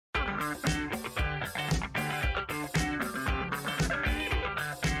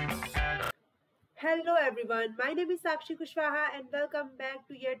Hello everyone, my name is Sakshi Kushwaha and welcome back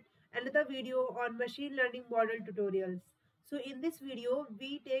to yet another video on machine learning model tutorials. So in this video,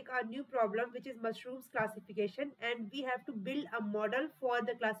 we take a new problem which is mushrooms classification, and we have to build a model for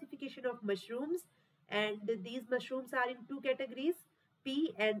the classification of mushrooms, and these mushrooms are in two categories,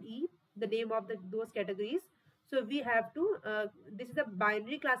 P and E, the name of those categories. So we have to, this is a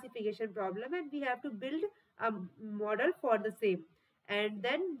binary classification problem, and we have to build a model for the same, and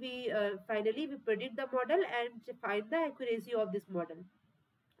then we finally we predict the model and find the accuracy of this model.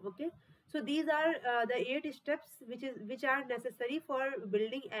 Okay, so these are the 8 steps which are necessary for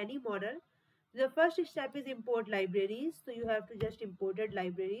building any model. The first step is import libraries, so you have to just imported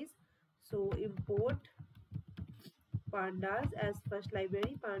libraries. So import pandas as first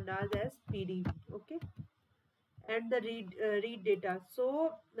library, pandas as pd. Okay, and the read data.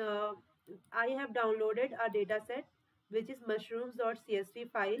 So I have downloaded a data set which is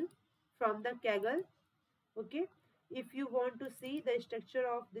mushrooms.csv file from the Kaggle. Okay, if you want to see the structure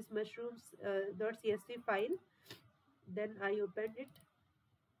of this mushrooms.csv file, then I opened it.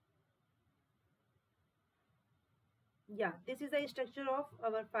 Yeah, this is the structure of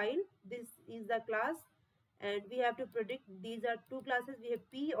our file. This is the class, and we have to predict these are two classes, we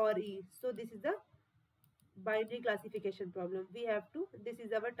have P or E. So this is the binary classification problem. We have to, this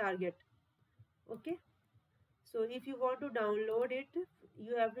is our target. Okay, so if you want to download it,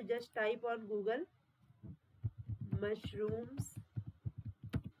 you have to just type on Google mushrooms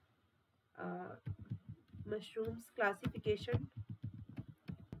mushrooms classification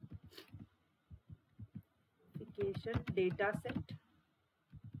data set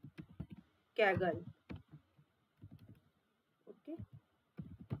Kaggle. Okay,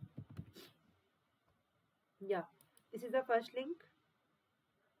 yeah, this is the first link,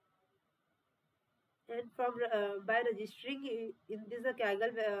 and from by registering in this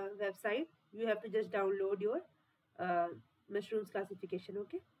Kaggle website, you have to just download your uh, mushrooms classification.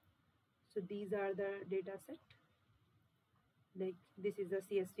 Okay, so these are the data set. Like this is a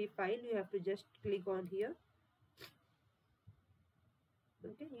CSV file. You have to just click on here.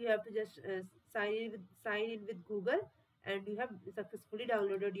 Okay, you have to just sign in with Google, and you have successfully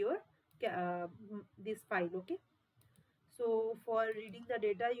downloaded your this file. Okay, so for reading the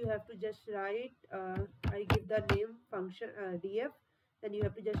data, you have to just write I give the name function df, then you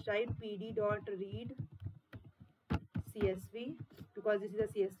have to just write pd.read csv, because this is a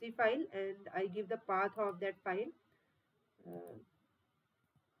CSV file, and I give the path of that file.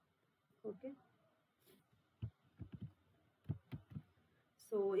 Okay,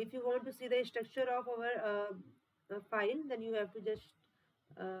 so if you want to see the structure of our file, then you have to just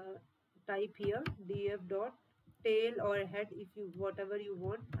type here df dot tail or head, if you whatever you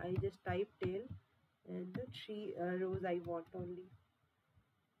want. I just type tail, and the 3 rows I want only.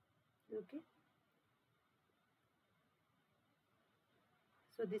 Okay,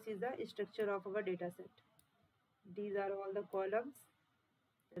 so this is the structure of our data set. These are all the columns,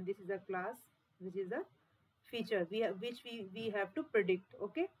 and this is a class which is a feature we have to predict.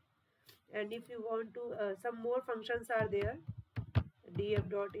 Okay, and if you want to some more functions are there,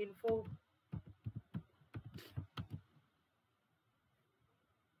 df.info.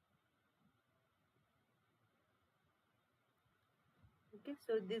 Okay,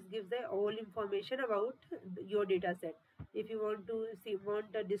 so this gives the whole information about your data set. If you want to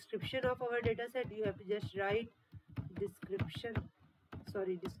want the description of our data set, you have to just write describe.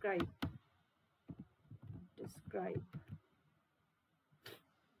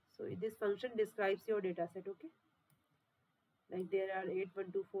 So this function describes your data set. Okay, like there are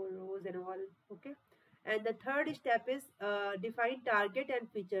 8124 rows and all. Okay, and the third step is define target and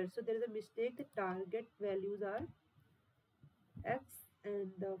feature. So there is a mistake. The target values are x,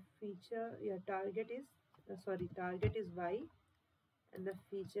 and the feature, target is y, and the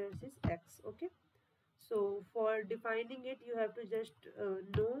features is x. Okay, so for defining it, you have to just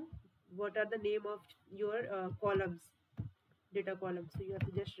know what are the name of your columns, data columns. So you have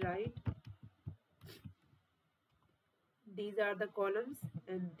to just write these are the columns,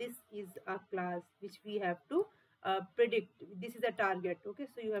 and this is a class which we have to predict. This is a target. Okay,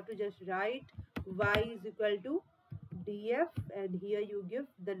 so you have to just write y is equal to df, and here you give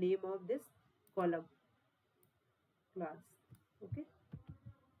the name of this column class. Okay,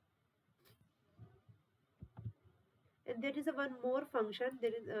 and there is a one more function.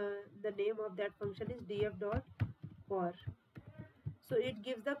 There is the name of that function is df dot core. So it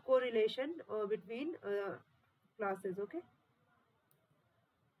gives the correlation between classes. Okay,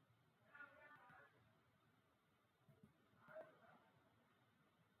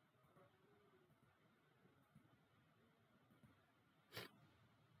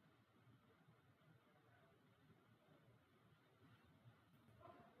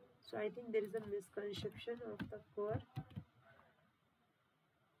 So I think there is a misconception of the core.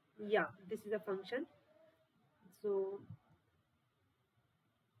 Yeah, this is a function. So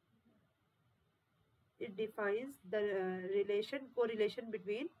it defines the correlation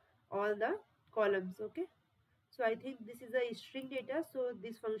between all the columns. Okay, so I think this is a string data, so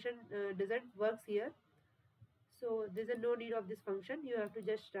this function doesn't works here. So there's a no need of this function. You have to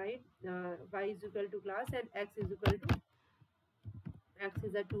just write y is equal to class and x is equal to x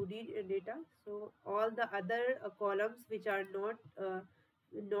is a 2D data. So all the other columns which are not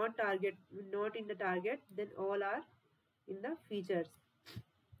in the target, then all are in the features.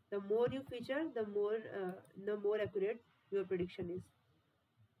 The more you feature, the more accurate your prediction is.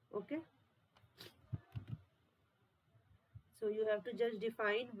 Okay, so you have to just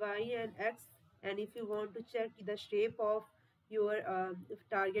define y and x, and if you want to check the shape of your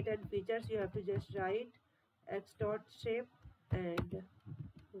target and features, you have to just write x dot shape and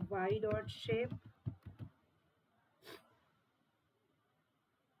y dot shape.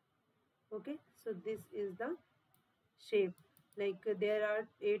 Okay, so this is the shape. Like there are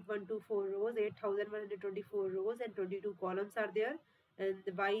 8124 rows, 8124 rows, and 22 columns are there, and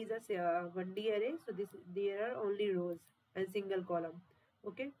the y is a 1D array, so there are only rows and single column.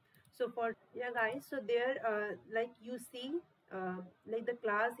 Okay, so for yeah guys, so there like you see like the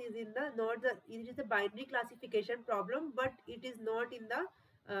class is in the not the it is a binary classification problem, but it is not in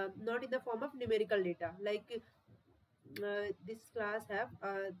the form of numerical data. Like this class have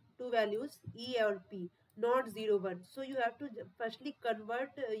two values e or p, not 0 1. So you have to firstly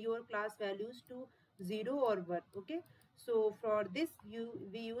convert your class values to 0 or 1. Okay, so for this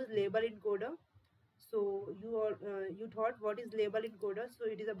we use label encoder. So you thought what is label encoder? So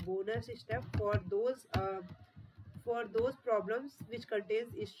it is a bonus step for those problems which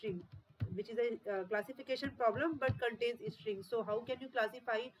contains a string, which is a classification problem but contains a string. So how can you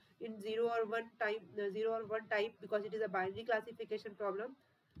classify in 0 or 1 type, because it is a binary classification problem?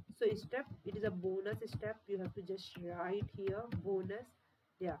 So step, it is a bonus step, you have to just write here bonus.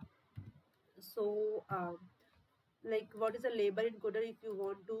 Yeah, so like what is a label encoder? If you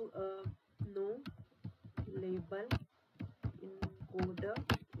want to know label encoder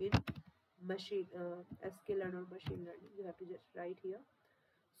in machine sklearn or machine learning, you have to just write here.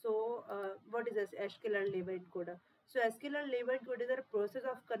 So what is this sklearn label encoder? So sklearn label encoder is a process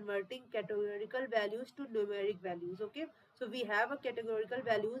of converting categorical values to numeric values. Okay, so we have a categorical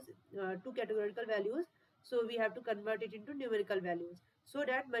values, two categorical values, so we have to convert it into numerical values so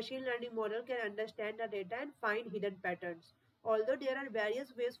that machine learning model can understand the data and find hidden patterns. Although there are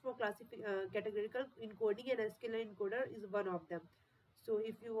various ways for categorical encoding, and sklearn encoder is one of them. So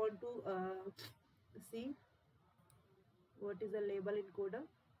if you want to see what is a label encoder,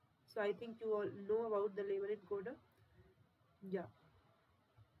 so I think you all know about the label encoder. Yeah,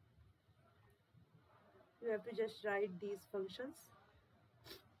 you have to just write these functions.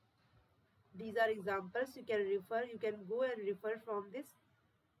 These are examples, you can refer, you can go and refer from this.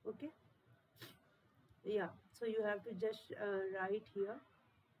 Okay, yeah, so you have to just write here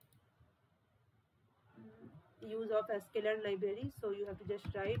use of sklearn library. So you have to just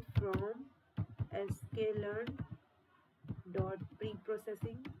write from sklearn dot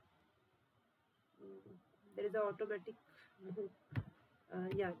preprocessing. There is a automatic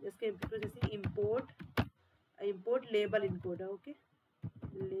yeah, sklearn preprocessing import label encoder. Okay,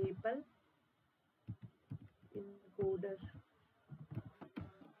 label encoder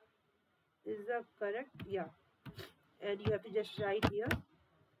is the correct, yeah, and you have to just write here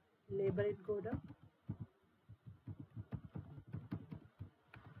label encoder.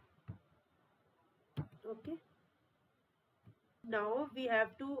 Okay, now we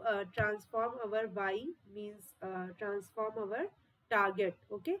have to transform our y, means transform our target.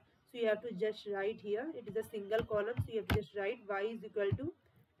 Okay, so you have to just write here, it is a single column, so you have to just write y is equal to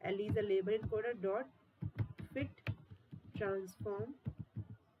L is a label encoder dot fit transform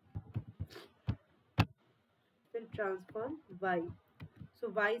y. So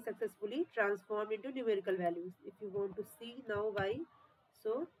y successfully transformed into numerical values. If you want to see now y,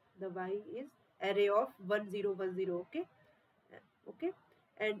 so the y is array of 1010. Okay, okay,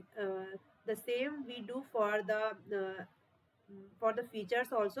 and the same we do for the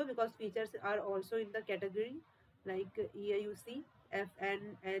features also, because features are also in the category. Like here you see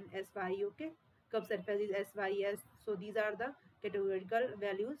fn and sy. Okay, curve surface is sys, so these are the categorical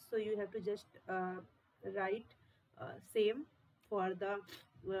values. So you have to just write same for the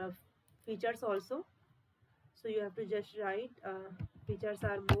features also. So you have to just write features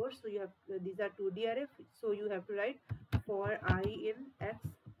are more, so you have these are 2D array, so you have to write for I in x,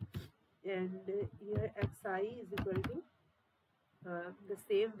 and here xi is equal to The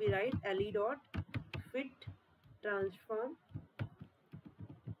same we write le dot fit transform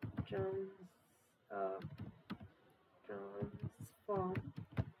trans uh, transform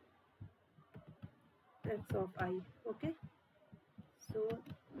x of I. Okay, so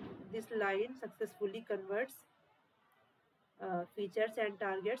this line successfully converts features and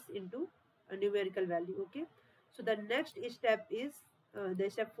targets into a numerical value. Okay, so the next step is the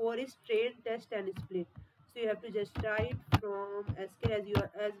step 4 is train, test and split. So you have to just write from sklearn,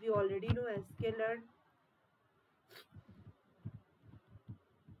 as we already know,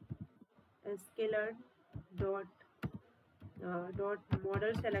 sklearn dot dot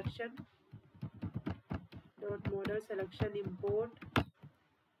model selection import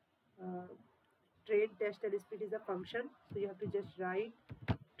uh, train, test and split is a function. So you have to just write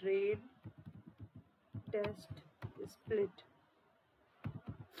train, test, split.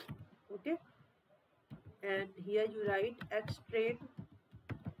 Okay, and here you write x train,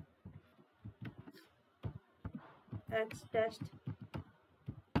 x test,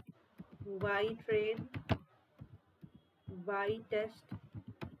 y train, y test,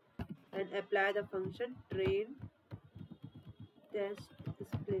 and apply the function train, test,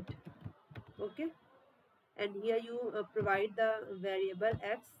 split. Okay, and here you provide the variable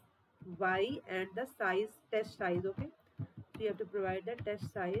x, y and the size, test size. Okay, so you have to provide the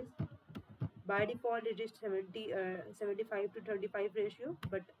test size. By default it is 75 to 35 ratio,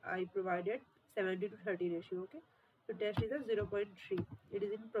 but I provided 70 to 30 ratio. Okay, so test is a 0.3. It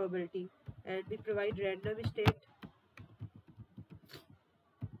is in probability, and we provide random state.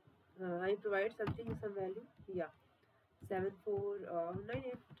 I provide something, some value. Yeah,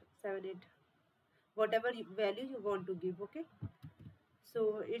 749878, whatever value you want to give. Okay,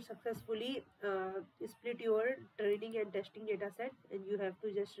 so it successfully split your training and testing data set, and you have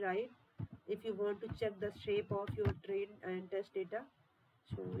to just write if you want to check the shape of your train and test data.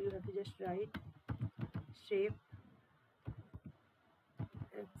 So you have to just write shape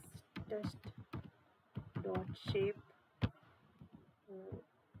x test dot shape,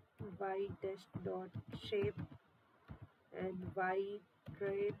 y test dot shape, and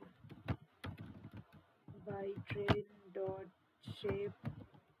train y train dot shape.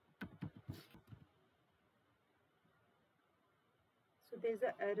 So there's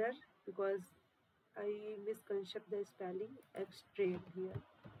an error because I misconcept the spelling x train here.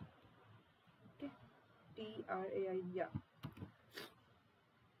 Okay, train. Yeah.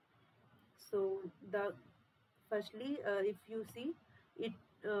 So the firstly, if you see it,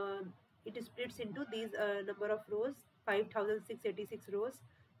 uh, it splits into these number of rows: 5,686 rows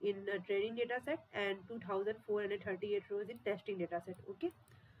in training data set and 2,438 rows in testing data set. Okay,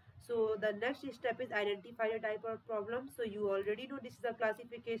 so the next step is identify a type of problem. So you already know this is a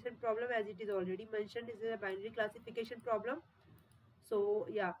classification problem, as it is already mentioned. This is a binary classification problem. So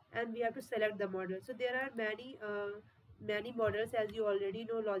yeah, and we have to select the model. So there are many models, as you already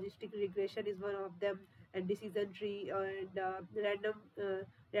know. Logistic regression is one of them, and decision tree, and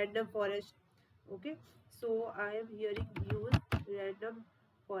random forest. Okay, so I am hearing use random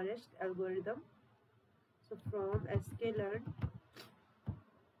forest algorithm. So from sklearn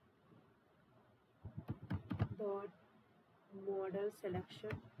dot model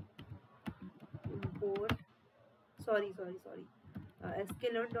selection import, sorry,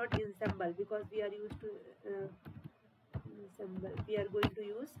 sklearn dot ensemble, because we are used to ensemble, we are going to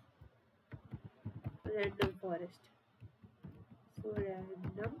use random forest. So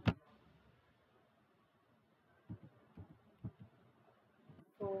random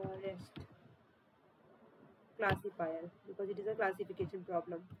forest classifier, because it is a classification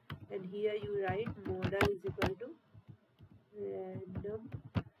problem. And here you write model is equal to random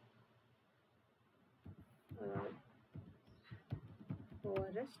uh,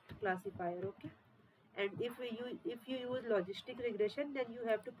 forest classifier. Okay, and if you use logistic regression, then you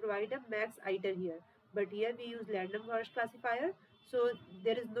have to provide a max iter here, but here we use random forest classifier, so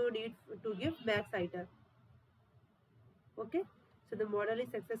there is no need to give max iter. Okay, so the model is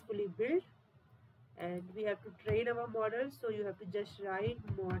successfully built, and we have to train our model. So you have to just write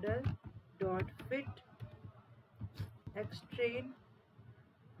model dot fit x train,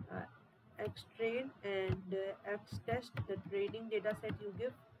 uh, and x test, the training data set you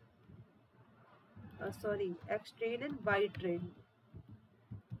give, x train and y train.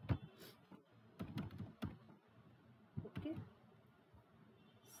 Okay,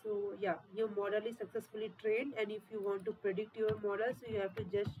 so yeah, your model is successfully trained, and if you want to predict your model, so you have to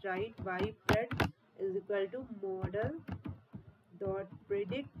just write y pred is equal to model dot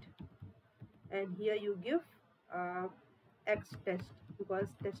predict, and here you give uh, x test, because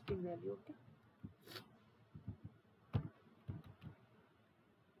testing value. Okay,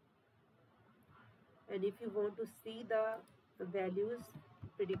 And if you want to see the values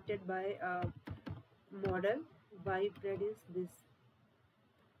predicted by a model, y pred is this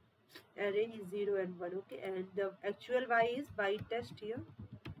array is 0 and 1. Okay, and the actual y is y test here.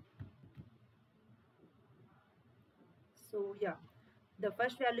 So yeah, the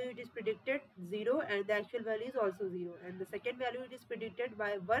first value it is predicted 0 and the actual value is also 0, and the second value it is predicted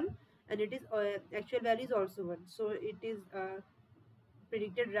by 1 and it is actual value is also 1. So it is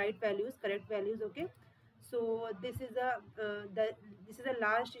predicted right values, correct values. Okay, so this is the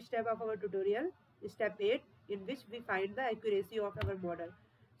last step of our tutorial, step 8, in which we find the accuracy of our model.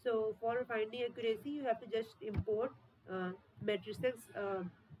 So for finding accuracy you have to just import matrices,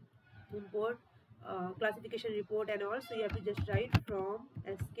 import classification report and all. So you have to just write from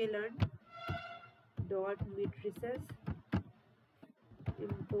sklearn dot matrices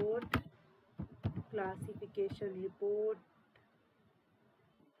import classification report.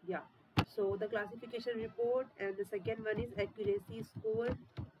 Yeah, so the classification report, and the second one is accuracy score,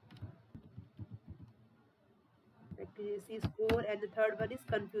 and the third one is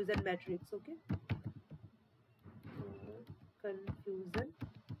confusion matrix. Okay, confusion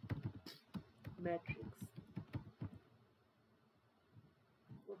matrix.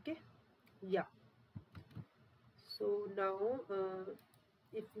 Okay, yeah. So now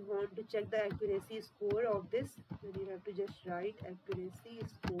if you want to check the accuracy score of this, then you have to just write accuracy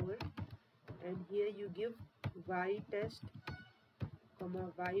score, and here you give y test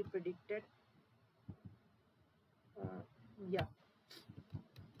comma y predicted. Yeah,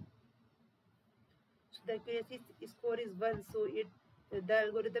 so the accuracy score is 1, so the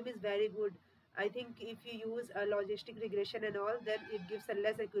algorithm is very good. I think if you use a logistic regression and all, then it gives a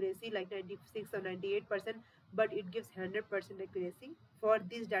less accuracy, like 96 or 98%, but it gives 100% accuracy for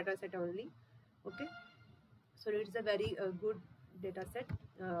this data set only. Okay, so it's a very good data set,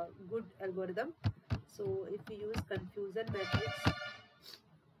 good algorithm. So if we use confusion matrix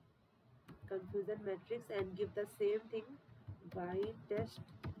and give the same thing, y test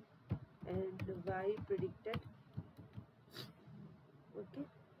and y predicted. Okay,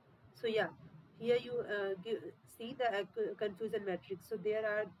 so yeah, here you see the confusion matrix. So there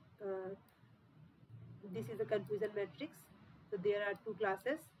are this is a confusion matrix. So there are two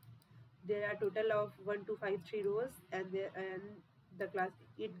classes. There are total of 1 2 5 3 rows, and the class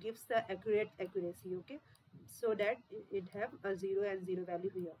it gives the accuracy. Okay, so that it have a 0 and 0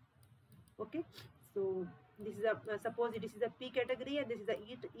 value here. Okay, so this is a suppose this is a P category and this is a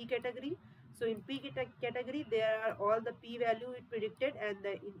E category. So in P category there are all the P value it predicted, and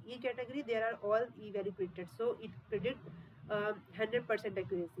in E category there are all E value predicted. So it predict 100%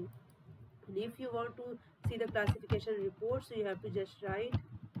 accuracy. And if you want to see the classification report, so you have to just write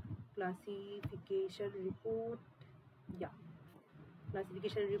classification report. Yeah,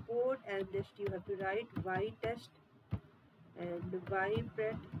 classification report, and just you have to write y test and y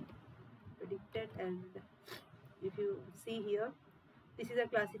predicted. And if you see here, this is a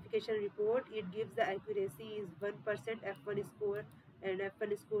classification report. It gives the accuracy is 1%, F1 score, and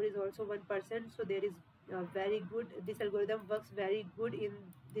F1 score is also 1%. So there is very good, this algorithm works very good in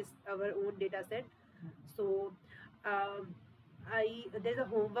this our own data set. So um, there's a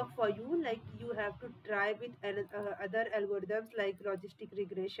homework for you, like you have to try with other algorithms like logistic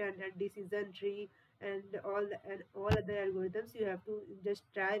regression and decision tree and all other algorithms. You have to just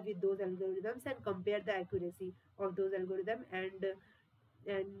try with those algorithms and compare the accuracy of those algorithms, and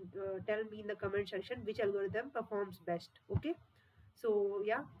tell me in the comment section which algorithm performs best. Okay, so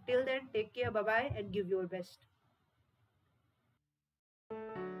yeah, till then, take care, bye bye, and give your best.